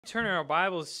Turn our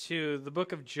Bibles to the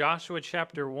book of Joshua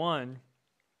chapter 1.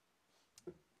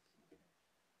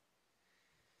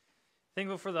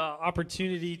 Thankful for the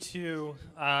opportunity to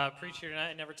preach here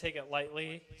tonight. I never take it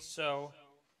lightly, so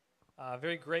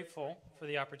very grateful for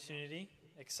the opportunity,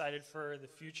 excited for the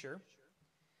future.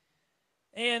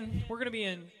 And we're going to be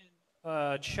in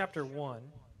chapter 1.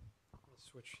 Let's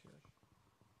switch here.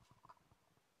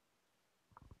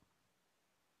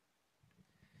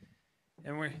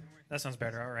 And that sounds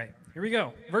better. All right. Here we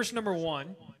go. Verse number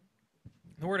 1.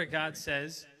 The Word of God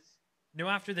says, "Now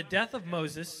after the death of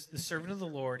Moses, the servant of the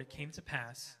Lord, it came to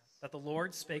pass that the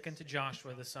Lord spake unto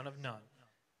Joshua the son of Nun,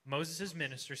 Moses'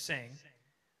 minister, saying,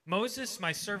 Moses,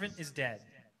 my servant, is dead.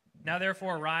 Now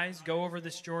therefore arise, go over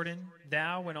this Jordan,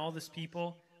 thou and all this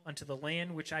people, unto the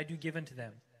land which I do give unto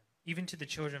them, even to the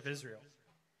children of Israel.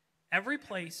 Every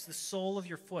place the sole of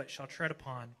your foot shall tread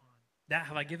upon, that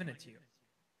have I given it to you,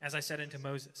 as I said unto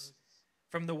Moses.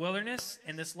 From the wilderness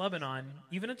and this Lebanon,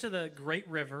 even unto the great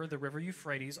river, the river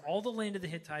Euphrates, all the land of the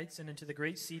Hittites, and into the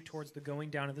great sea towards the going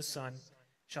down of the sun,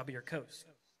 shall be your coast.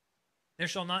 There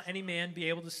shall not any man be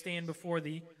able to stand before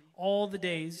thee all the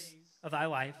days of thy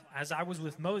life. As I was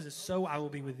with Moses, so I will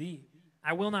be with thee.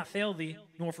 I will not fail thee,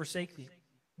 nor forsake thee.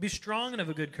 Be strong and of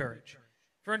a good courage.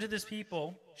 For unto this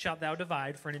people shalt thou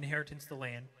divide for an inheritance the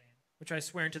land, which I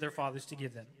swear unto their fathers to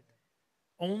give them.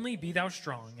 Only be thou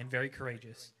strong and very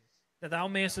courageous, that thou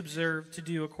mayest observe to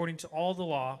do according to all the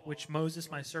law which Moses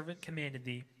my servant commanded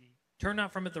thee. Turn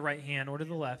not from it the right hand or to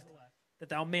the left, that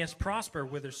thou mayest prosper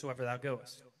whithersoever thou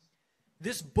goest.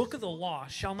 This book of the law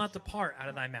shall not depart out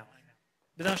of thy mouth,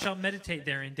 but thou shalt meditate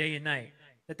therein day and night,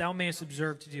 that thou mayest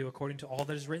observe to do according to all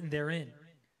that is written therein.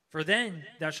 For then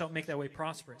thou shalt make thy way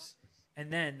prosperous,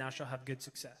 and then thou shalt have good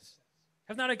success.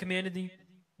 Have not I commanded thee?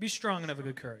 Be strong and of a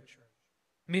good courage.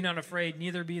 Be not afraid,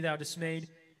 neither be thou dismayed,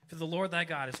 for the Lord thy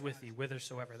God is with thee,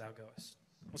 whithersoever thou goest."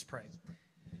 Let's pray.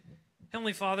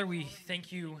 Heavenly Father, we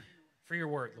thank you for your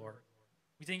word, Lord.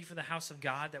 We thank you for the house of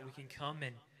God, that we can come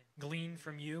and glean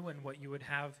from you and what you would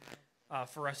have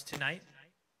for us tonight.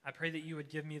 I pray that you would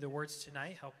give me the words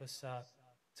tonight. Help us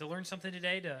to learn something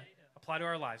today to apply to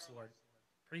our lives, Lord.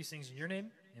 Pray these things in your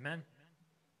name. Amen.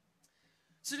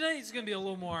 So today is going to be a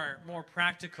little more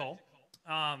practical.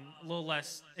 A little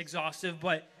less exhaustive,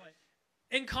 but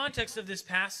in context of this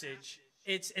passage,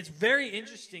 it's very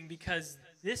interesting because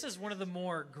this is one of the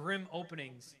more grim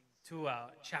openings to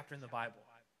a chapter in the Bible.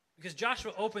 Because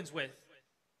Joshua opens with,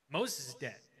 Moses is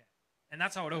dead, and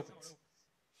that's how it opens.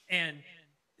 And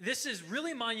this is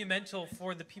really monumental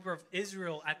for the people of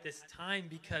Israel at this time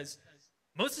because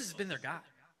Moses has been their God.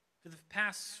 For the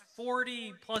past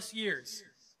 40 plus years,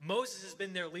 Moses has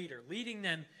been their leader, leading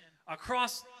them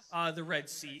across the Red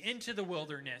Sea, into the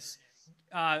wilderness,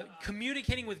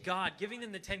 communicating with God, giving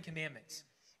them the Ten Commandments.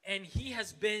 And he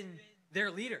has been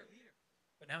their leader.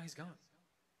 But now he's gone.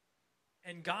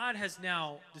 And God has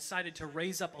now decided to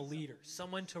raise up a leader,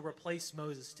 someone to replace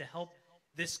Moses, to help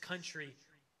this country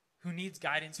who needs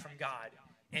guidance from God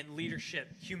and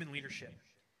leadership, human leadership.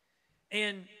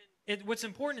 And what's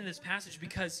important in this passage,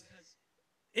 because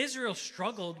Israel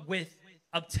struggled with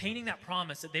obtaining that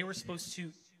promise that they were supposed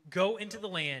to go into the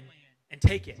land and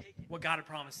take it, what God had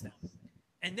promised them.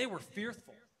 And they were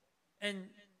fearful. And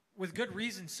with good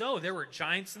reason so. There were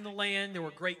giants in the land. There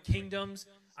were great kingdoms.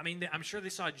 I mean, I'm sure they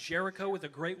saw Jericho with the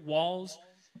great walls.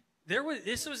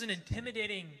 This was an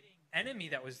intimidating enemy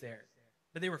that was there.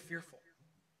 But they were fearful.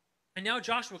 And now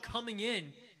Joshua coming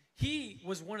in, he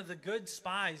was one of the good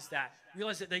spies that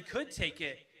realized that they could take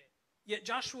it. Yet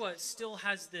Joshua still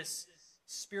has this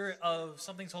spirit of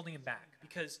something's holding him back,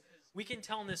 because we can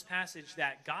tell in this passage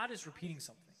that God is repeating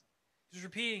something. He's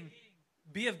repeating,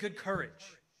 be of good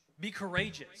courage, be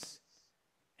courageous,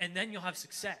 and then you'll have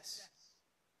success.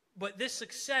 But this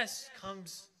success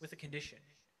comes with a condition.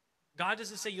 God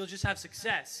doesn't say you'll just have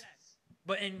success,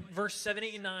 but in verse 7,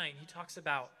 8, and 9, he talks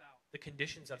about the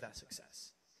conditions of that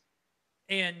success.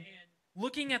 And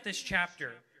looking at this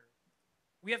chapter,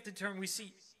 we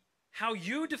see how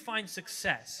you define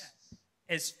success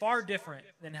is far different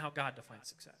than how God defines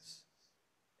success.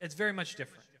 It's very much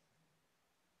different.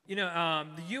 You know,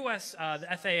 the U.S., the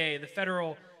FAA, the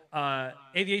Federal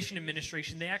Aviation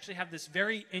Administration, they actually have this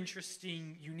very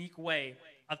interesting, unique way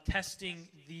of testing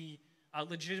the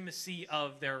legitimacy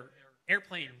of their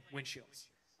airplane windshields,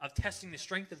 of testing the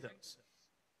strength of those.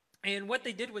 And what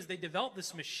they did was they developed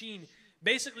this machine,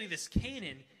 basically this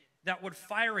cannon, that would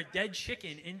fire a dead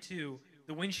chicken into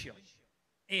the windshield.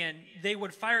 And they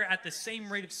would fire at the same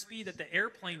rate of speed that the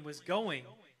airplane was going.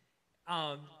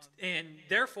 And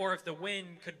therefore, if the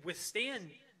wind could withstand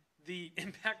the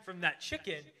impact from that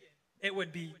chicken, it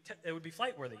would be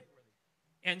flight worthy.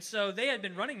 And so they had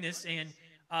been running this, and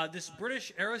this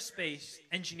British aerospace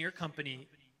engineer company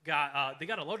got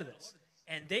a load of this,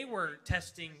 and they were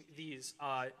testing these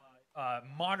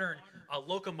modern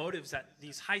locomotives,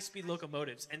 these high-speed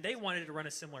locomotives, and they wanted to run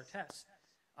a similar test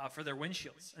for their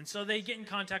windshields. And so they get in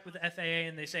contact with the FAA,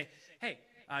 and they say, hey,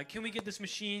 can we get this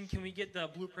machine? Can we get the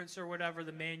blueprints or whatever,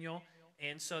 the manual?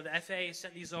 And so the FAA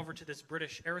sent these over to this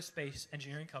British aerospace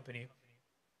engineering company,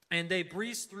 and they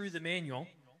breezed through the manual,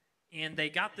 and they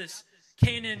got this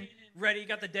cannon ready,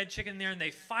 got the dead chicken there, and they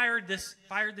fired this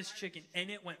chicken, and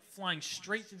it went flying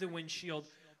straight through the windshield,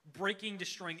 breaking,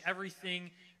 destroying everything.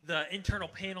 The internal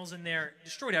panels in there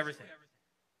destroyed everything.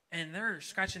 And they're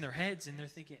scratching their heads, and they're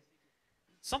thinking,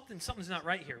 something's not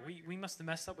right here. We must have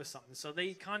messed up with something. So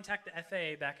they contact the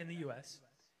FAA back in the U.S.,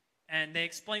 and they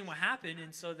explain what happened.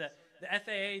 And so the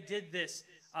FAA did this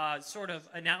sort of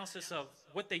analysis of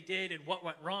what they did and what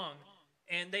went wrong,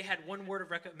 and they had one word of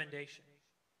recommendation.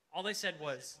 All they said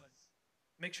was,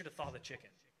 make sure to thaw the chicken.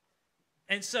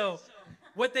 And so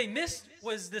what they missed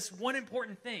was this one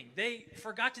important thing. They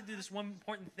forgot to do this one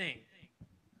important thing.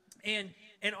 And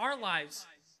in our lives,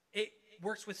 it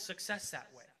works with success that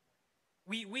way.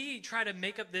 We try to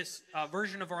make up this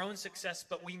version of our own success,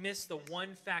 but we miss the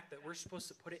one fact that we're supposed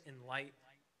to put it in light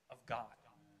of God.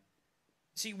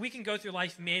 See, we can go through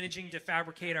life managing to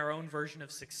fabricate our own version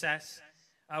of success.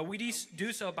 We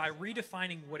do so by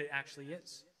redefining what it actually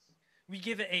is. We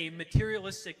give it a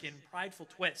materialistic and prideful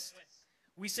twist.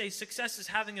 We say success is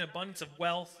having an abundance of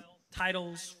wealth,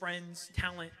 titles, friends,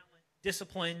 talent,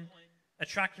 discipline,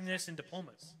 attractiveness, and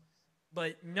diplomas.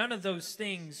 But none of those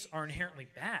things are inherently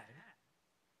bad.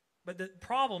 But the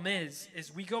problem is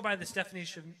we go by this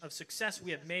definition of success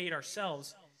we have made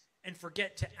ourselves and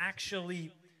forget to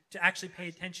actually pay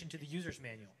attention to the user's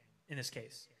manual in this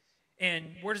case. And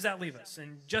where does that leave us?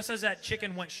 And just as that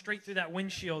chicken went straight through that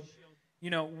windshield,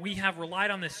 we have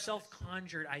relied on this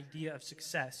self-conjured idea of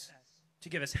success to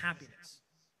give us happiness.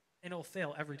 And it'll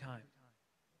fail every time.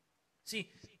 See,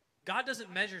 God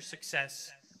doesn't measure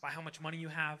success by how much money you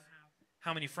have,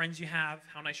 how many friends you have,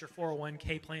 how nice your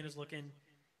 401k plan is looking,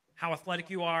 how athletic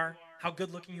you are, how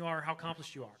good looking you are, how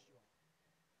accomplished you are.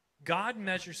 God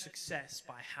measures success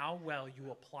by how well you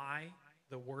apply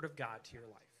the Word of God to your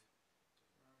life.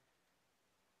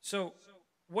 So,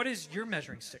 what is your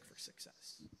measuring stick for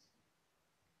success?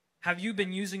 Have you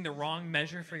been using the wrong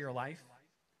measure for your life?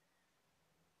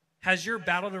 Has your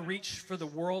battle to reach for the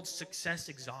world's success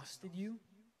exhausted you?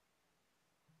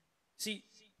 See,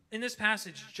 in this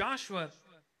passage, Joshua,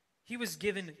 he was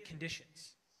given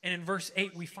conditions. And in verse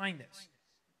 8, we find this.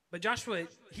 But Joshua,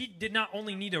 he did not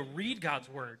only need to read God's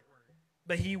word,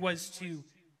 but he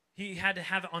had to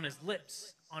have it on his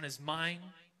lips, on his mind,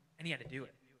 and he had to do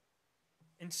it.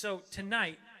 And so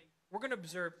tonight, we're going to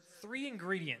observe 3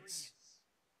 ingredients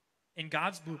in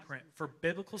God's blueprint for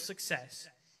biblical success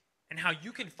and how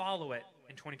you can follow it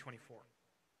in 2024.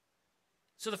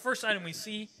 So the first item we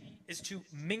see is to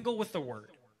mingle with the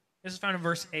word. This is found in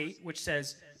verse 8, which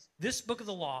says, "This book of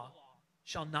the law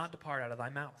shall not depart out of thy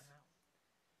mouth."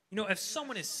 If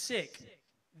someone is sick,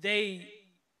 they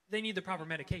need the proper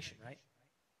medication, right?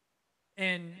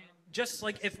 And just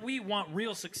like if we want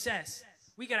real success,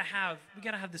 we gotta have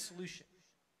the solution.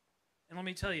 And let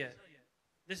me tell you,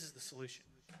 this is the solution.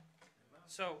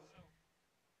 So,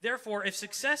 therefore, if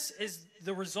success is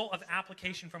the result of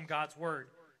application from God's word,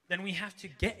 then we have to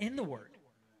get in the word.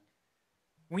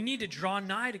 We need to draw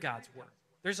nigh to God's word.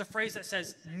 There's a phrase that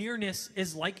says, nearness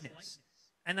is likeness.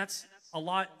 And that's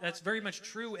very much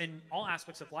true in all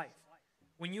aspects of life.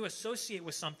 When you associate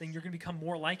with something, you're going to become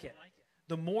more like it.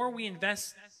 The more we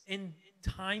invest in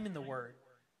time in the word,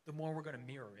 the more we're going to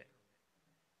mirror it.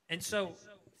 And so,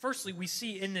 firstly, we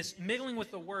see in this mingling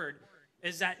with the word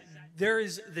is that there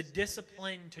is the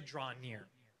discipline to draw near.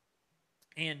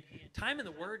 And time in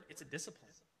the word, it's a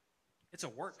discipline. It's a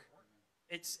work.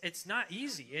 It's not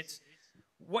easy. It's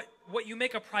what you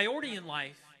make a priority in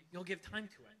life, you'll give time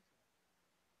to it.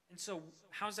 And so,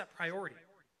 how's that priority?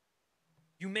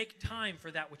 You make time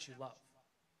for that which you love.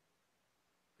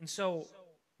 And so,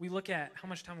 we look at how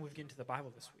much time we've given to the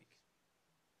Bible this week.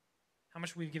 How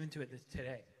much we've given to it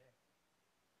today.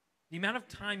 The amount of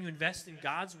time you invest in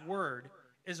God's word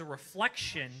is a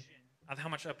reflection of how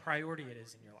much a priority it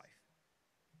is in your life.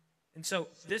 And so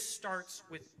this starts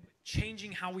with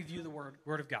changing how we view the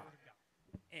word of God.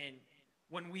 And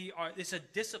when it's a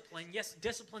discipline. Yes,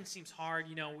 discipline seems hard.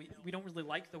 We don't really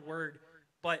like the word,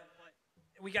 but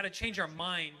we got to change our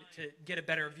mind to get a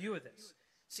better view of this.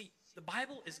 See, the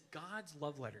Bible is God's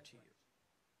love letter to you.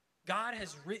 God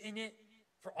has written it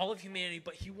for all of humanity,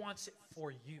 but he wants it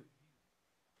for you.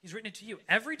 He's written it to you.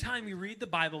 Every time you read the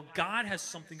Bible, God has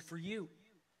something for you.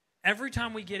 Every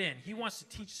time we get in, he wants to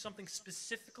teach something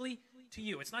specifically to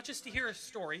you. It's not just to hear a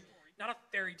story, not a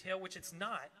fairy tale, which it's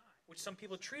not, which some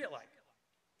people treat it like.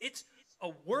 It's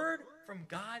a word from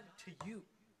God to you.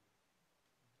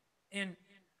 And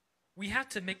we have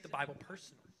to make the Bible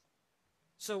personal.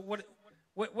 So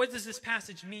what does this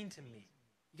passage mean to me?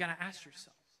 You got to ask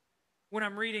yourself. When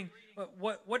I'm reading,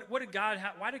 what did God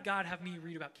why did God have me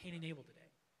read about Cain and Abel today?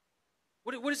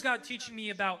 What is God teaching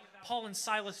me about Paul and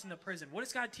Silas in the prison? What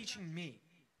is God teaching me?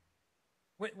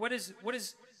 Why did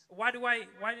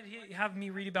he have me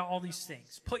read about all these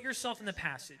things? Put yourself in the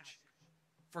passage.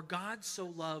 For God so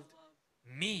loved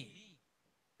me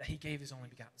that he gave his only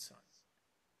begotten son.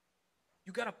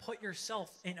 You got to put yourself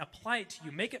and apply it to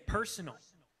you. Make it personal.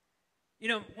 You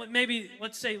know,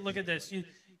 let's say, look at this.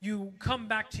 You come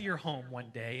back to your home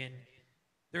one day and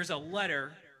there's a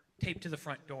letter taped to the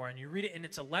front door, and you read it, and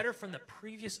it's a letter from the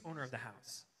previous owner of the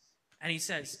house. And he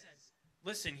says,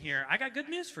 listen here, I got good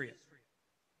news for you.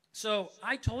 So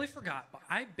I totally forgot, but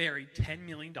I buried $10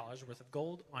 million worth of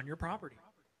gold on your property.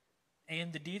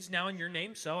 And the deed's now in your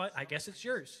name, so I guess it's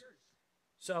yours.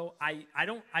 So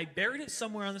I buried it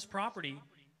somewhere on this property,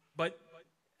 but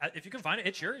if you can find it,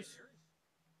 it's yours.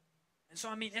 And so,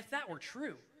 I mean, if that were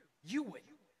true, you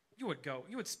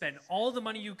would spend all the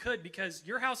money you could, because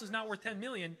your house is not worth $10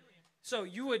 million. So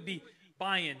you would be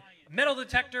buying metal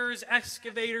detectors,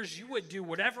 excavators. You would do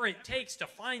whatever it takes to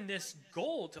find this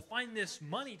gold, to find this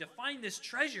money, to find this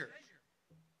treasure.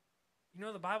 You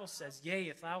know, the Bible says, yea,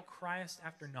 if thou criest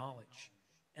after knowledge,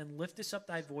 and liftest up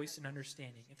thy voice in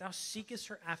understanding, if thou seekest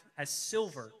her as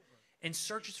silver, and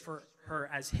searchest for her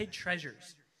as hid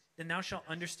treasures, then thou shalt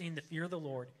understand the fear of the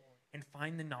Lord, and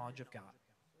find the knowledge of God.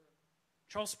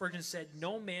 Charles Spurgeon said,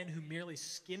 no man who merely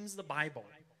skims the Bible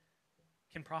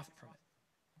can profit from it.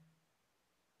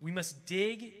 We must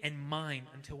dig and mine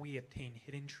until we obtain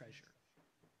hidden treasure.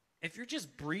 If you're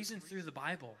just breezing through the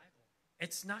Bible,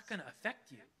 it's not going to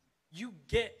affect you. You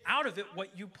get out of it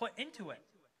what you put into it.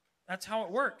 That's how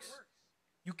it works.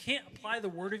 You can't apply the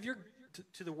word of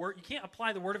to the word. You can't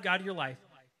apply the word of God to your life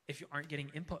if you aren't getting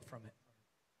input from it.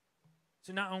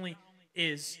 So not only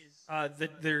is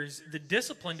there's the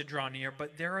discipline to draw near,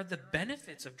 but there are the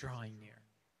benefits of drawing near.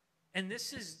 And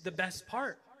this is the best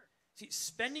part. See,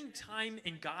 spending time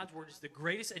in God's word is the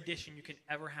greatest addition you can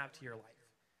ever have to your life.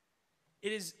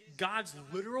 It is God's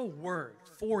literal word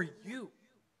for you,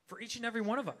 for each and every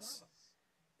one of us.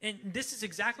 And this is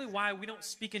exactly why we don't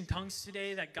speak in tongues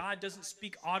today, that God doesn't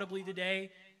speak audibly today,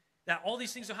 that all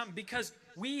these things will happen, because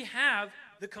we have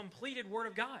the completed word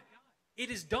of God.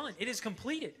 It is done. It is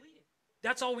completed.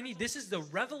 That's all we need. This is the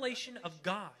revelation of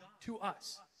God to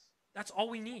us. That's all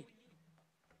we need.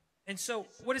 And so,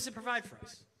 what does it provide for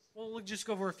us? Well, we'll just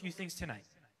go over a few things tonight.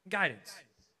 Guidance.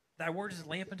 Thy word is a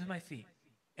lamp unto my feet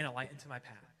and a light unto my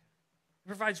path. It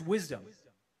provides wisdom.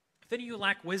 If any of you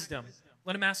lack wisdom,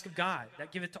 let him ask of God,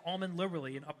 that giveth to all men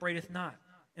liberally and upbraideth not,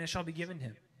 and it shall be given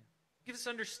him. It gives us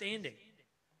understanding.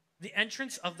 The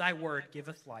entrance of thy word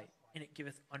giveth light, and it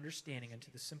giveth understanding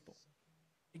unto the simple.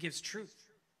 It gives truth.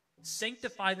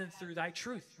 Sanctify them through thy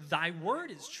truth. Thy word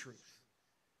is truth.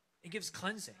 It gives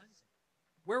cleansing.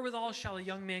 Wherewithal shall a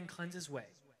young man cleanse his way?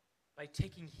 By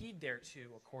taking heed thereto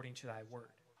according to thy word.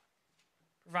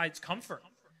 Provides comfort.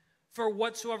 For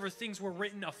whatsoever things were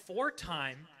written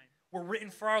aforetime were written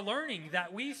for our learning,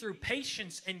 that we through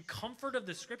patience and comfort of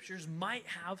the scriptures might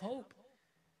have hope.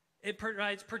 It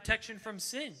provides protection from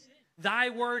sin. Thy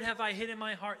word have I hid in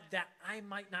my heart, that I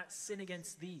might not sin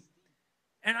against thee.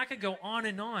 And I could go on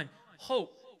and on.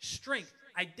 Hope, strength,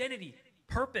 identity,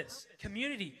 purpose,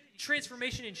 community,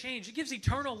 transformation, and change. It gives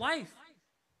eternal life.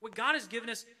 What God has given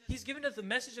us, he's given us the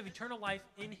message of eternal life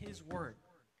in his word.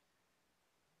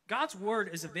 God's word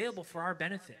is available for our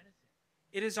benefit.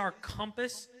 It is our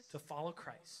compass to follow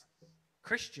Christ.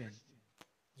 Christian,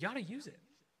 you ought to use it.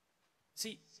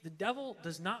 See, the devil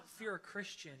does not fear a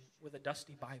Christian with a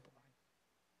dusty Bible.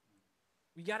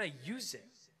 We got to use it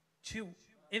to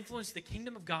influence the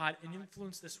kingdom of God and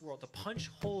influence this world, to punch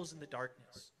holes in the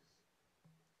darkness.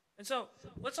 And so,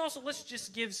 let's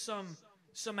just give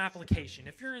some application.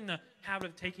 If you're in the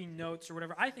habit of taking notes or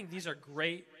whatever, I think these are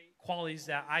great qualities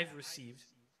that I've received.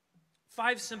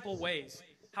 5 simple ways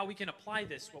how we can apply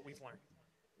this, what we've learned.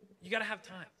 You got to have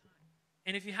time.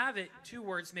 And if you have it, 2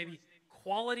 words, maybe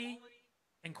quality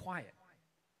and quiet.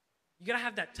 You got to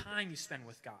have that time you spend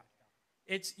with God.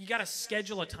 You got to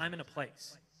schedule a time and a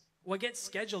place. What gets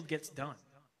scheduled gets done.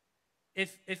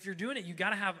 If you're doing it, you got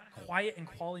to have quiet and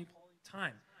quality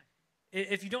time.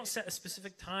 If you don't set a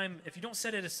specific time, if you don't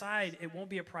set it aside, it won't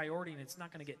be a priority and it's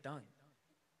not going to get done.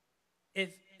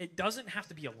 if it doesn't have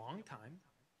to be a long time.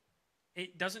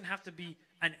 It doesn't have to be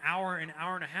an hour and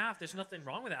a half. There's nothing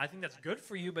wrong with it. I think that's good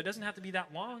for you, but it doesn't have to be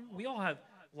that long. We all have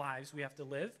lives we have to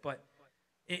live, but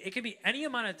it can be any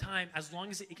amount of time as long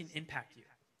as it can impact you.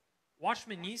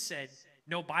 Watchman Nee said,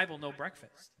 no Bible, no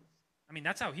breakfast. I mean,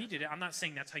 that's how he did it. I'm not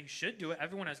saying that's how you should do it.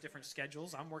 Everyone has different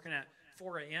schedules. I'm working at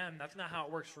 4 a.m. That's not how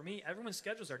it works for me. Everyone's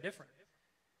schedules are different.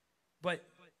 But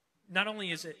not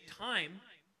only is it time,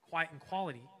 quiet, and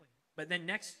quality, but then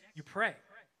next you pray.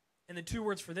 And the two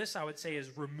words for this, I would say,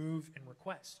 is remove and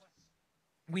request.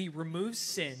 We remove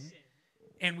sin,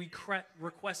 and we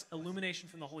request illumination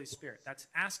from the Holy Spirit. That's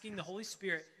asking the Holy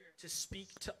Spirit to speak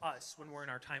to us when we're in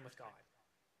our time with God.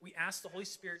 We ask the Holy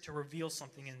Spirit to reveal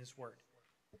something in His Word.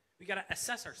 We got to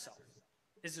assess ourselves.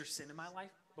 Is there sin in my life?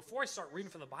 Before I start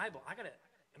reading from the Bible,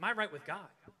 am I right with God?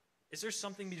 Is there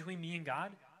something between me and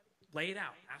God? Lay it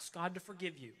out. Ask God to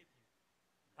forgive you.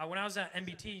 When I was at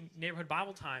NBT, Neighborhood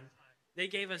Bible Time, they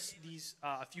gave us these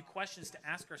a few questions to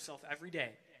ask ourselves every day.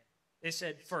 They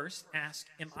said, first, ask,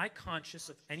 am I conscious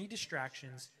of any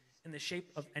distractions in the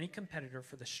shape of any competitor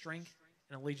for the strength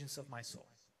and allegiance of my soul?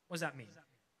 What does that mean?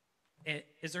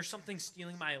 Is there something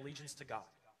stealing my allegiance to God?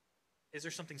 Is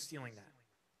there something stealing that?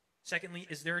 Secondly,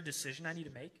 is there a decision I need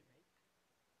to make?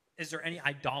 Is there any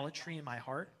idolatry in my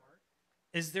heart?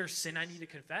 Is there sin I need to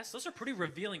confess? Those are pretty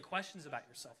revealing questions about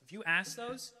yourself. If you ask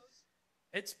those,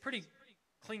 it's pretty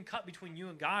clean cut between you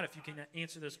and God if you can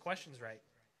answer those questions right.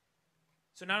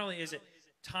 So not only is it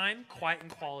time, quiet,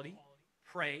 and quality,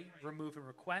 pray, remove, and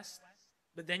request,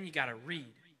 but then you got to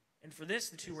read. And for this,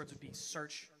 the two words would be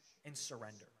search and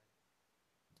surrender.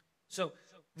 So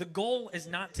the goal is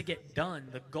not to get done.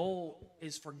 The goal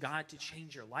is for God to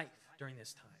change your life during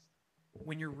this time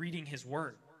when you're reading His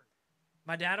Word.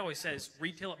 My dad always says,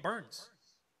 read till it burns.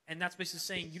 And that's basically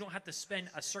saying you don't have to spend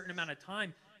a certain amount of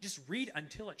time. Just read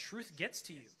until a truth gets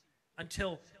to you,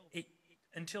 until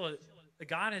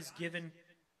God has given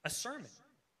a sermon.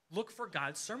 Look for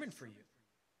God's sermon for you.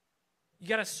 You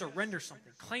got to surrender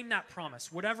something. Claim that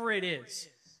promise, whatever it is.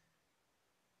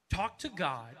 Talk to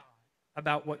God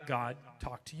about what God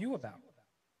talked to you about.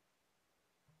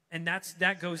 And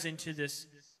that goes into this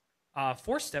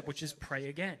fourth step, which is pray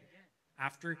again.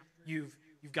 After you've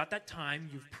got that time,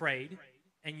 you've prayed,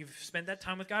 and you've spent that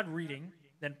time with God reading,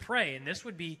 then pray. And this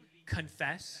would be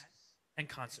confess and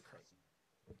consecrate.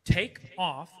 Take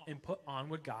off and put on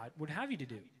what God would have you to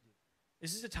do.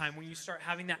 This is a time when you start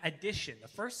having that addition. The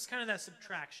first is kind of that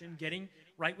subtraction, getting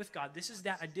right with God. This is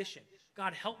that addition.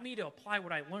 God, help me to apply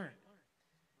what I learned.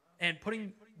 And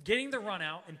getting the run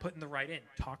out and putting the right in.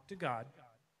 Talk to God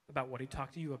about what He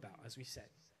talked to you about, as we said.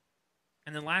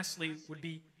 And then lastly would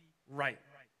be right.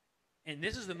 And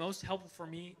this is the most helpful for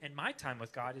me in my time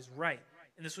with God is right.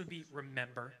 And this would be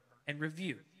remember and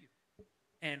review.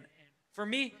 And for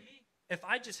me, if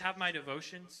I just have my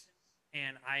devotions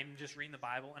and I'm just reading the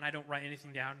Bible and I don't write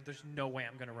anything down, there's no way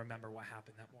I'm going to remember what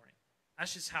happened that morning.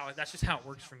 That's just how it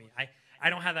works for me. I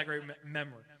don't have that great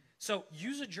memory. So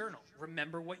use a journal.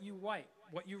 Remember what you write,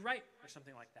 or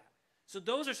something like that. So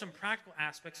those are some practical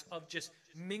aspects of just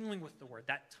mingling with the Word,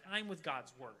 that time with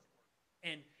God's Word,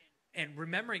 and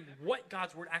remembering what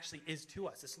God's Word actually is to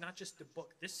us. It's not just a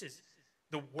book. This is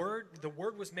the Word. The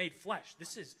Word was made flesh.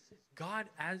 This is God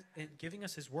giving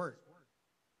us His Word.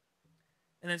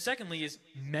 And then secondly is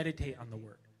meditate on the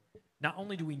Word. Not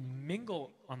only do we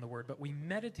mingle on the Word, but we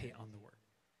meditate on the Word.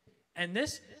 And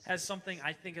this has something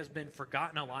I think has been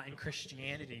forgotten a lot in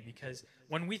Christianity, because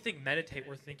when we think meditate,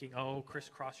 we're thinking, oh,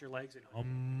 crisscross your legs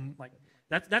and like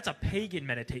that's a pagan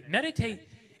meditate. Meditate,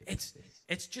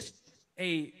 it's just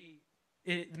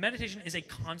meditation is a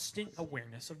constant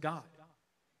awareness of God.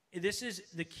 This is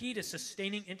the key to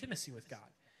sustaining intimacy with God.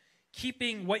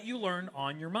 Keeping what you learn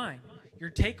on your mind.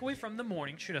 Your takeaway from the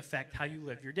morning should affect how you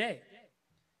live your day.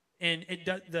 And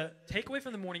the takeaway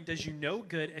from the morning does you no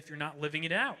good if you're not living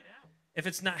it out, if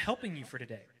it's not helping you for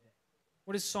today.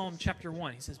 What is Psalm chapter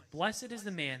 1? He says, blessed is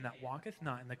the man that walketh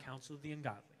not in the counsel of the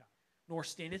ungodly, nor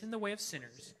standeth in the way of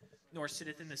sinners, nor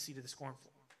sitteth in the seat of the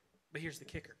scornful. But here's the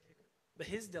kicker. But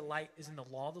his delight is in the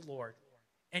law of the Lord,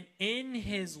 and in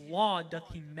his law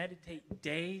doth he meditate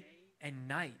day and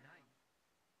night.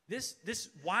 This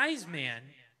wise man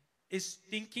is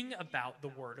thinking about the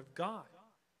Word of God.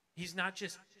 He's not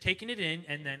just taking it in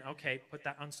and then, okay, put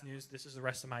that on snooze. This is the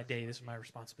rest of my day. This is my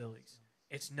responsibilities.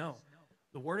 It's no.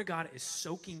 The Word of God is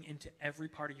soaking into every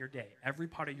part of your day, every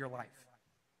part of your life.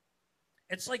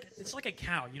 It's like a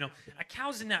cow, you know. A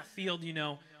cow's in that field, you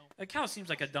know. A cow seems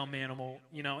like a dumb animal,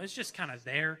 you know. It's just kind of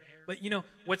there. But, you know,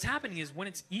 what's happening is when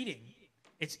it's eating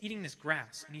eating this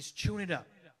grass, and he's chewing it up.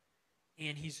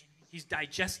 And he's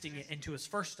digesting it into his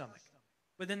first stomach.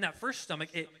 But then that first stomach,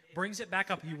 it brings it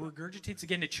back up. He regurgitates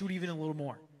again to chew it even a little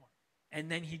more. And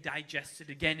then he digests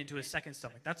it again into his second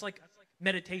stomach. That's like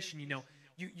meditation, you know.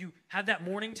 You have that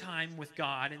morning time with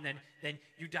God, and then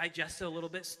you digest it a little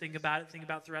bit, think about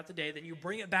it throughout the day. Then you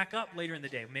bring it back up later in the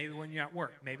day, maybe when you're at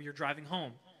work, maybe you're driving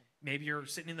home, maybe you're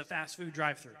sitting in the fast food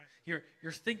drive-thru.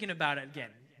 You're thinking about it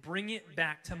again. Bring it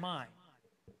back to mind.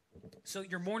 So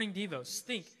your morning devos,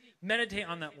 think, meditate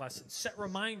on that lesson. Set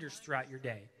reminders throughout your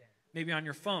day, maybe on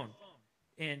your phone.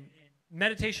 And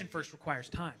meditation first requires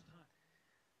time.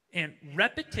 And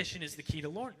repetition is the key to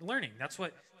learning. That's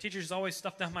what teachers always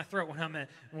stuff down my throat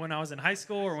when I was in high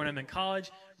school or when I'm in college.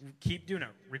 Keep doing it.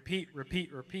 Repeat,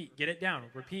 repeat, repeat. Get it down.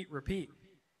 Repeat, repeat.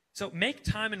 So make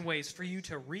time and ways for you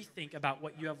to rethink about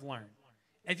what you have learned.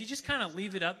 If you just kind of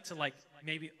leave it up to like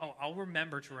maybe, I'll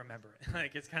remember to remember it.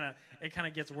 Like it kind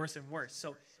of gets worse and worse.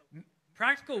 So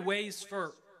practical ways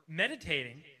for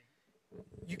meditating,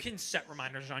 you can set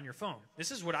reminders on your phone. This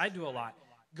is what I do a lot.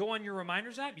 Go on your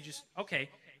reminders app. You just,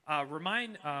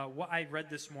 remind what I read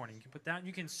this morning. You can put that,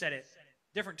 you can set it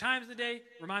different times of the day.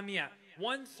 Remind me at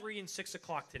 1, 3, and 6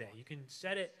 o'clock today. You can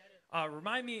set it,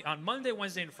 remind me on Monday,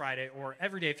 Wednesday, and Friday, or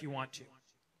every day if you want to.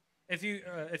 If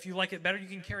you like it better, you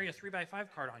can carry a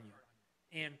 3x5 card on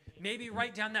you. And maybe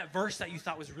write down that verse that you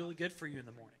thought was really good for you in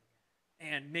the morning.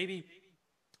 And maybe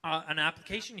an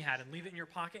application you had and leave it in your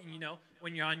pocket. And, you know,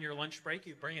 when you're on your lunch break,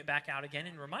 you bring it back out again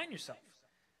and remind yourself.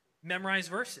 Memorize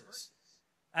verses.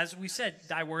 As we said,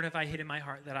 thy word have I hid in my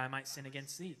heart that I might sin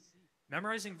against thee.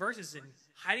 Memorizing verses and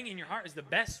hiding in your heart is the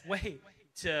best way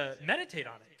to meditate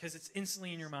on it because it's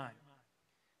instantly in your mind.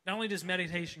 Not only does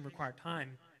meditation require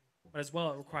time, but as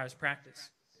well it requires practice.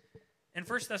 In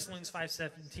 1 Thessalonians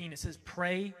 5:17, it says,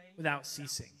 pray without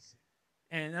ceasing.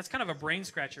 And that's kind of a brain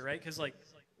scratcher, right? Because, like,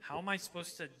 how am I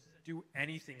supposed to do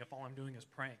anything if all I'm doing is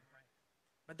praying?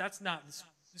 But that's not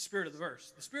the spirit of the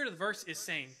verse. The spirit of the verse is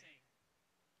saying,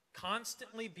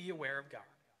 constantly be aware of God.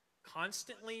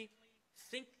 Constantly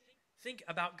think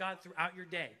about God throughout your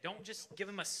day. Don't just give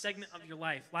him a segment of your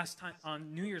life. Last time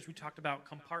on New Year's, we talked about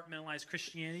compartmentalized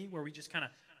Christianity, where we just kind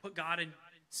of put God in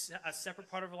a separate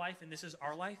part of our life, and this is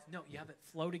our life. No, you have it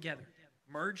flow together,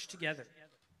 merge together.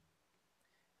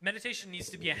 Meditation needs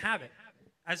to be a habit.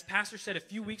 As Pastor said a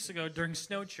few weeks ago during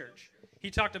Snow Church,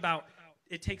 he talked about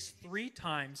it takes 3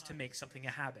 times to make something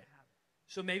a habit.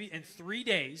 So maybe in 3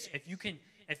 days, if you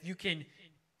can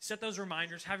set those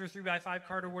reminders, have your 3x5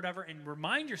 card or whatever, and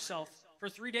remind yourself for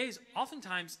 3 days,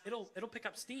 oftentimes it'll pick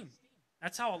up steam.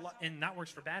 That's how and that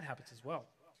works for bad habits as well.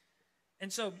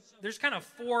 And so there's kind of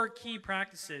 4 key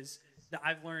practices that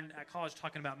I've learned at college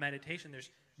talking about meditation.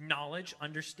 There's knowledge,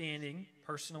 understanding,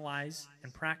 personalize,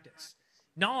 and practice.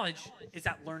 Knowledge is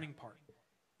that learning part.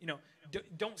 You know,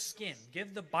 don't skim.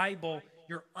 Give the Bible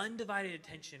your undivided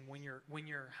attention when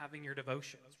you're having your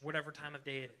devotions, whatever time of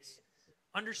day it is.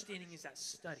 Understanding is that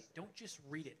study. Don't just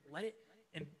read it.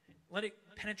 Let it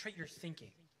penetrate your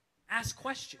thinking. Ask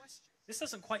questions. This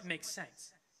doesn't quite make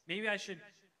sense. Maybe I should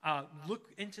look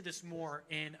into this more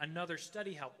in another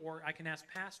study help, or I can ask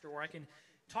pastor, or I can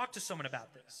talk to someone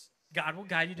about this. God will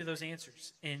guide you to those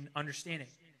answers in understanding.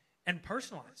 And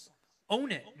personalize.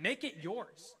 Own it. Make it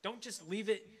yours. Don't just leave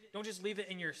it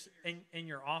in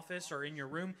your office or in your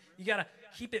room. You got to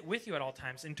keep it with you at all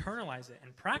times. Internalize it.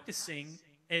 And practicing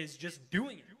is just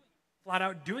doing it. Flat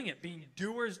out doing it. Being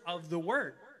doers of the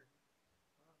word.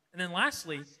 And then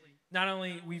lastly, not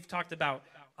only we've talked about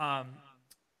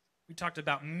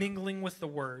mingling with the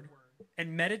word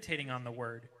and meditating on the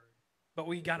word, but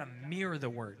we got to mirror the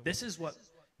word. This is what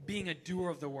being a doer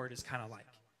of the word is kind of like.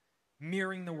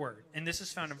 Mirroring the word. And this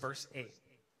is found in verse 8.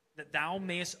 That thou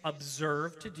mayest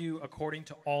observe to do according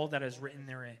to all that is written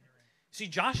therein. See,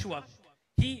 Joshua,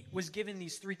 he was given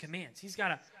these 3 commands. He's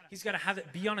got to have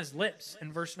it be on his lips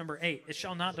in verse number 8. It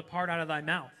shall not depart out of thy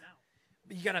mouth.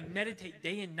 But you got to meditate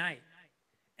day and night.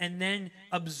 And then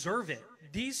observe it.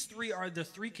 These 3 are the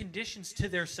 3 conditions to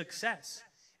their success.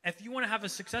 If you want to have a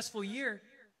successful year,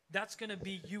 that's going to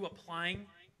be you applying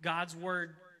God's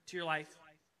word to your life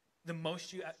the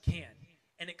most you can.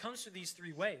 And it comes through these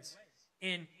 3 ways.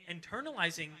 And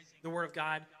internalizing the word of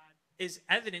God is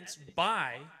evidenced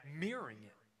by mirroring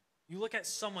it. You look at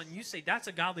someone, you say, that's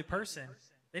a godly person.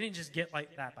 They didn't just get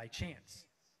like that by chance.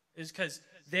 It's because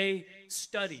they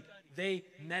studied, they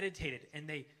meditated, and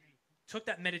they took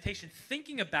that meditation.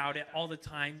 Thinking about it all the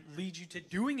time leads you to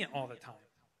doing it all the time.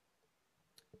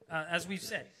 As we've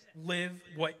said, live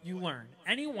what you learn.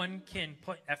 Anyone can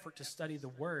put effort to study the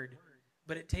word,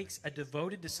 but it takes a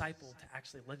devoted disciple to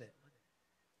actually live it.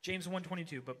 James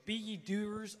 1:22, but be ye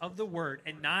doers of the word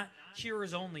and not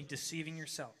hearers only, deceiving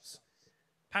yourselves.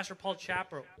 Pastor Paul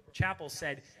Chappell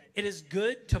said, It is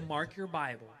good to mark your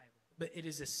Bible, but it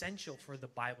is essential for the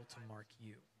Bible to mark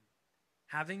you.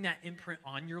 Having that imprint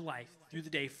on your life through the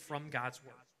day from God's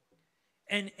word.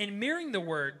 And in mirroring the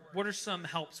word, what are some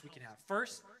helps we can have?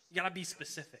 First, you got to be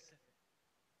specific.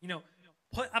 You know,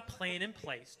 put a plan in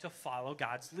place to follow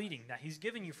God's leading that he's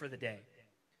giving you for the day.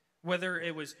 Whether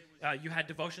it was you had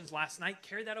devotions last night,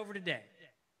 carry that over today.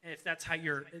 If that's how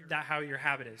your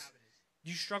habit is. Do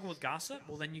you struggle with gossip?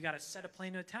 Well, then you got to set a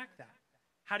plan to attack that.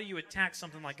 How do you attack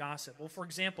something like gossip? Well, for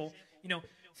example,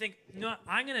 think,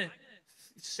 I'm going to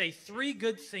say 3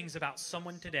 good things about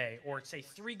someone today, or say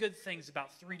 3 good things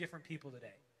about 3 different people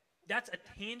today. That's a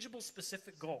tangible,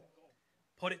 specific goal.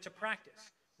 Put it to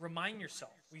practice. Remind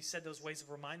yourself. We said those ways of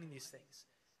reminding these things.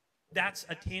 That's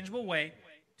a way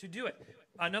to do it.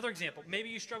 Another example, maybe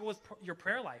you struggle with your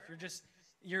prayer life.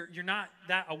 You're not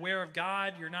that aware of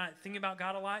God. You're not thinking about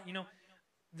God a lot.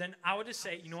 Then I would just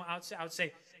say, I would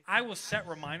say, I will set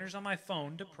reminders on my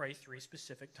phone to pray 3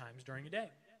 specific times during a day.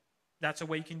 That's a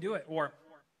way you can do it. Or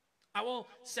I will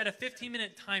set a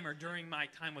 15-minute timer during my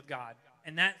time with God.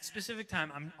 And that specific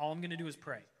time, all I'm going to do is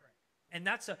pray. And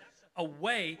that's a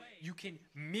way you can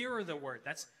mirror the word.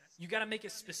 You got to make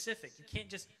it specific. You can't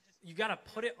just, you got to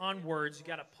put it on words. You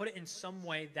got to put it in some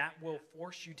way that will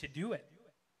force you to do it.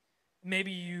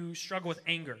 Maybe you struggle with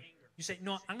anger. You say,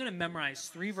 no, I'm going to memorize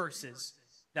 3 verses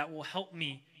that will help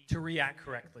me to react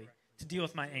correctly, to deal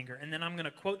with my anger. And then I'm going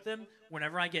to quote them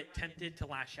whenever I get tempted to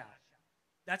lash out.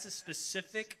 That's a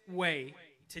specific way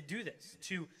to do this,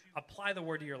 to apply the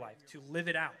word to your life, to live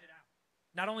it out.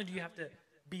 Not only do you have to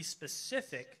be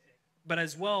specific, but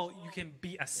as well, you can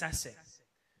be assessing.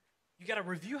 You got to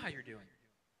review how you're doing.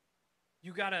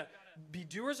 You got to be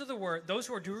doers of the word. Those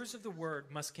who are doers of the word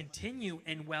must continue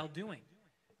in well-doing.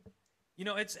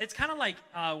 It's kind of like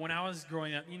when I was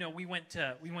growing up, we went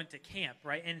to camp,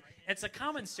 right? And it's a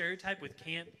common stereotype with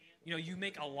camp. You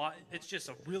make a lot, it's just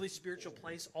a really spiritual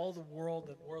place. All the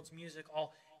world's music,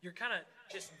 you're kind of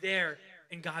just there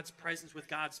in God's presence with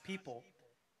God's people.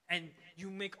 And you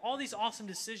make all these awesome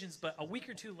decisions, but a week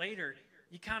or 2 later,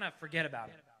 you kind of forget about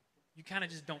it. You kind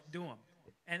of just don't do them.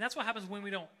 And that's what happens when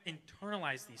we don't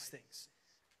internalize these things.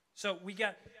 So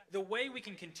the way we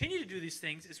can continue to do these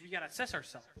things is we got to assess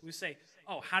ourselves. We say,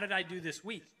 how did I do this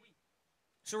week?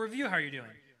 So review how you're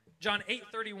doing. John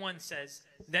 8:31 says,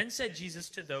 "Then said Jesus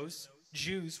to those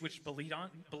Jews which believed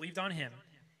on him,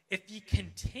 if ye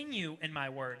continue in my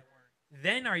word,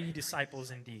 then are ye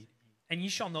disciples indeed, and ye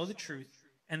shall know the truth,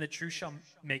 and the truth shall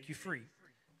make you free."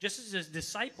 Just as a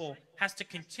disciple has to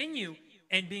continue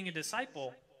in being a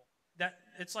disciple,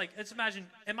 imagine,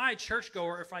 am I a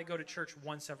churchgoer if I go to church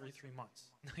once every 3 months?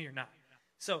 No, you're not.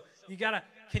 So you got to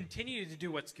continue to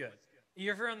do what's good. If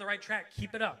you're on the right track,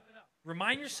 keep it up.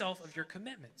 Remind yourself of your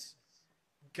commitments.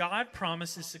 God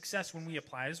promises success when we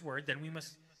apply his word. Then we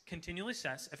must continually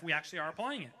assess if we actually are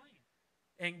applying it.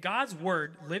 And God's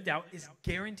word lived out is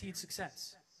guaranteed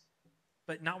success,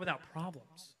 but not without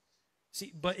problems.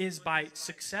 But is by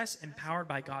success empowered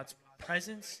by God's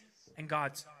presence and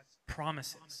God's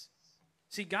promises.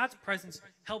 God's presence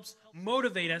helps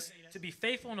motivate us to be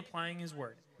faithful in applying his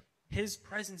word. His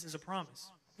presence is a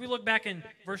promise. If we look back in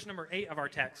verse number 8 of our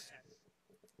text,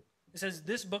 it says,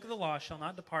 "This book of the law shall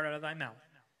not depart out of thy mouth,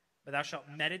 but thou shalt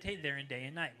meditate therein day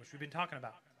and night," which we've been talking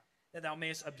about, "that thou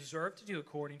mayest observe to do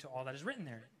according to all that is written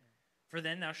therein. For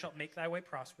then thou shalt make thy way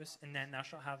prosperous, and then thou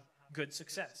shalt have good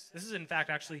success." This is, in fact,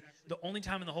 actually the only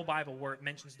time in the whole Bible where it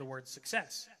mentions the word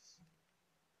success.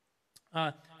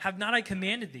 "Have not I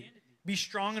commanded thee? Be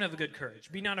strong and of a good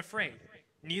courage. Be not afraid,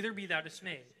 neither be thou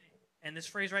dismayed." And this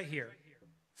phrase right here,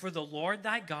 "For the Lord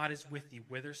thy God is with thee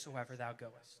whithersoever thou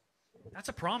goest." That's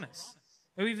a promise.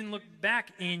 We even look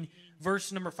back in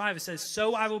verse number 5. It says,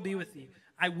 "So I will be with thee.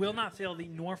 I will not fail thee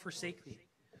nor forsake thee."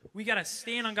 We got to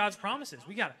stand on God's promises.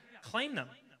 We got to claim them,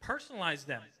 personalize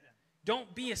them.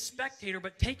 Don't be a spectator,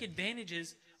 but take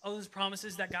advantages of those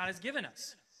promises that God has given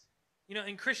us.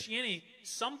 In Christianity,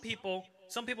 some people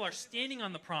are standing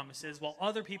on the promises while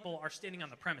other people are standing on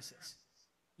the premises.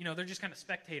 They're just kind of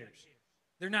spectators.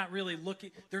 They're not really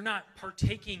they're not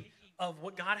partaking of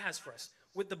what God has for us.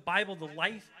 With the Bible, the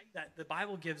life that the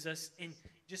Bible gives us, and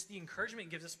just the encouragement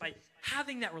it gives us by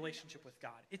having that relationship with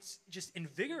God. It's just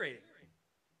invigorating.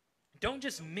 Don't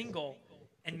just mingle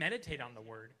and meditate on the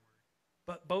word,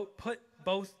 but put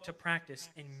both to practice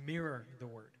and mirror the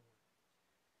word.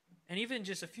 And even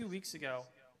just a few weeks ago,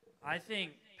 I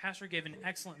think Pastor gave an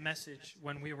excellent message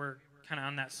when we were kind of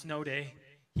on that snow day.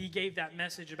 He gave that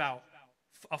message about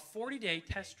a 40-day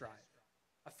test drive.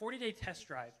 A 40-day test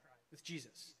drive with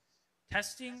Jesus.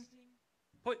 Testing,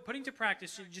 putting to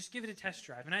practice, just give it a test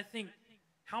drive. And I think,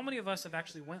 how many of us have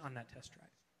actually went on that test drive?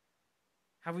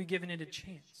 Have we given it a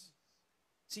chance?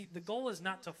 See, the goal is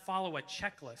not to follow a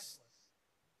checklist.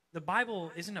 The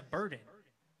Bible isn't a burden,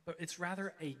 but it's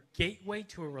rather a gateway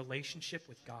to a relationship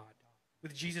with God,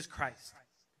 with Jesus Christ.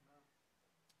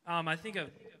 I think of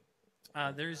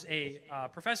there's a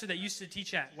professor that used to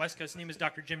teach at West Coast. His name is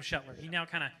Dr. Jim Shetler. He now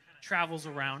kind of travels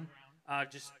around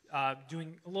just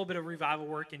doing a little bit of revival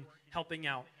work and helping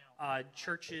out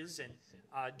churches and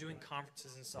doing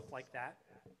conferences and stuff like that.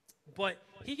 But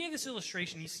he gave this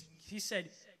illustration. He said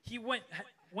he went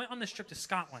on this trip to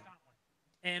Scotland.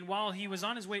 And while he was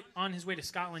on his way to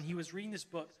Scotland, he was reading this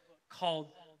book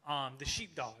called The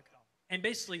Sheepdog. And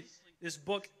basically, this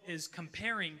book is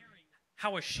comparing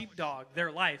how a sheepdog,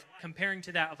 their life, comparing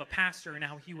to that of a pastor and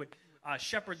how he would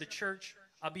shepherd the church,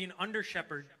 be an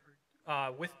under-shepherd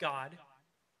with God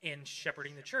and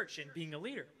shepherding the church and being a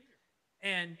leader.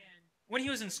 And when he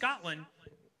was in Scotland,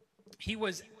 he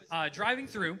was driving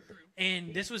through,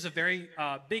 and this was a very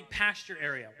big pasture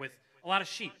area with a lot of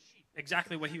sheep,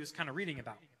 exactly what he was kind of reading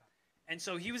about. And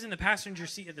so he was in the passenger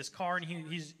seat of this car, and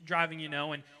he's driving,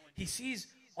 and he sees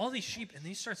all these sheep, and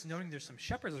he starts noting there's some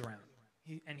shepherds around.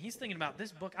 And he's thinking about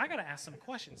this book. I got to ask some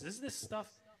questions. Is this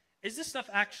stuff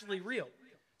actually real?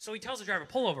 So he tells the driver,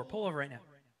 pull over right now.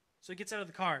 So he gets out of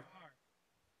the car,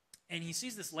 and he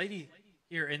sees this lady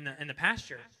here in the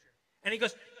pasture, and he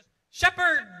goes,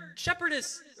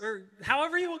 shepherdess, or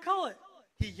however you will call it.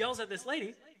 He yells at this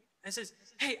lady and says,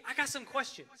 hey, I got some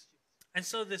questions. And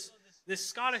so this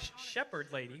Scottish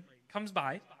shepherd lady comes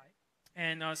by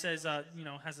and says,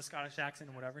 has a Scottish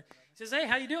accent or whatever. He says, hey,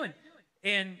 how you doing?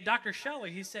 And Dr.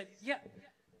 Shetler, he said, yeah,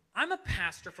 I'm a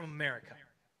pastor from America,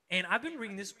 and I've been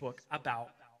reading this book about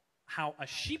how a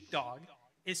sheepdog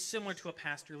is similar to a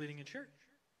pastor leading a church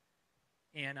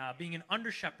and being an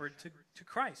under-shepherd to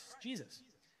Christ, Jesus.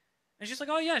 And she's like,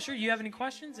 oh, yeah, sure, you have any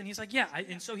questions? And he's like, yeah.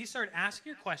 And so he started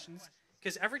asking her questions,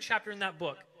 because every chapter in that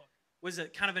book was a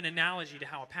kind of an analogy to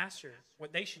how a pastor,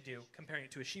 what they should do, comparing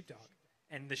it to a sheepdog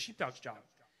and the sheepdog's job.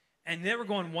 And they were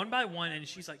going one by one, and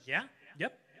she's like, yeah,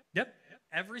 yep.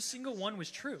 Every single one was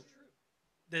true,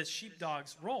 the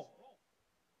sheepdog's role.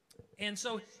 And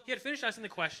so he had finished asking the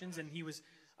questions, and he was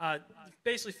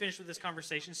basically finished with this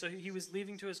conversation. So he was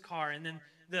leaving to his car, and then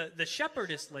the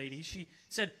shepherdess lady, she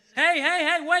said,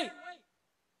 hey, wait.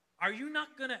 Are you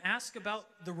not going to ask about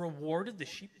the reward of the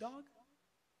sheepdog?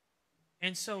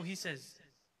 And so he says,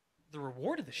 the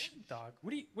reward of the sheepdog?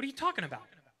 What are you talking about?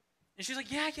 And she's like,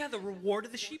 yeah, the reward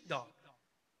of the sheepdog.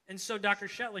 And so Dr.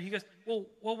 Shetler, he goes, well,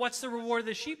 what's the reward of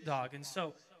the sheepdog? And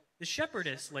so the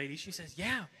shepherdess lady, she says,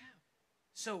 yeah.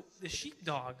 So the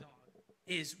sheepdog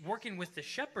is working with the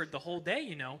shepherd the whole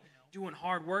day, doing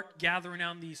hard work, gathering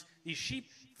down these sheep,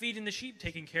 feeding the sheep,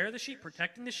 taking care of the sheep,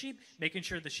 protecting the sheep, making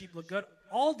sure the sheep look good,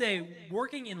 all day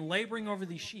working and laboring over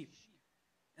these sheep.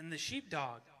 And the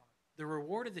sheepdog, the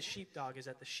reward of the sheepdog is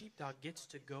that the sheepdog gets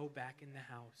to go back in the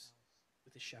house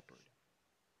with the shepherd.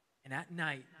 And at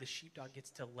night, the sheepdog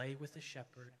gets to lay with the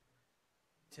shepherd,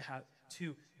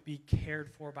 to be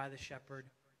cared for by the shepherd,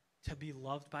 to be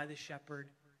loved by the shepherd,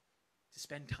 to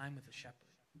spend time with the shepherd.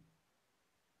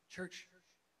 Church,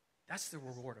 that's the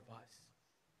reward of us.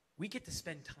 We get to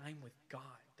spend time with God,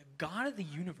 the God of the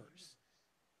universe.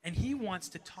 And he wants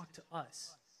to talk to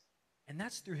us. And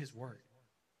that's through his word.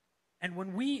 And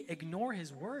when we ignore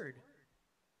his word,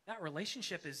 that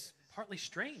relationship is partly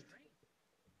strained.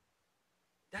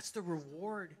 That's the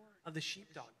reward of the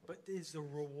sheepdog, but it is the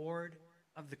reward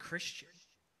of the Christian.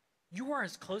 You are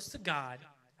as close to God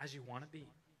as you want to be.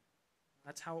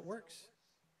 That's how it works.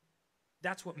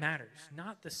 That's what matters,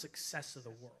 not the success of the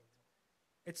world.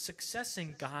 It's success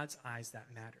in God's eyes that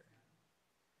matter.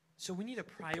 So we need to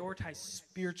prioritize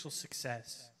spiritual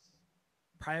success.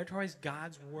 Prioritize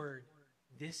God's word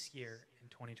this year in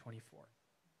 2024.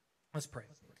 Let's pray.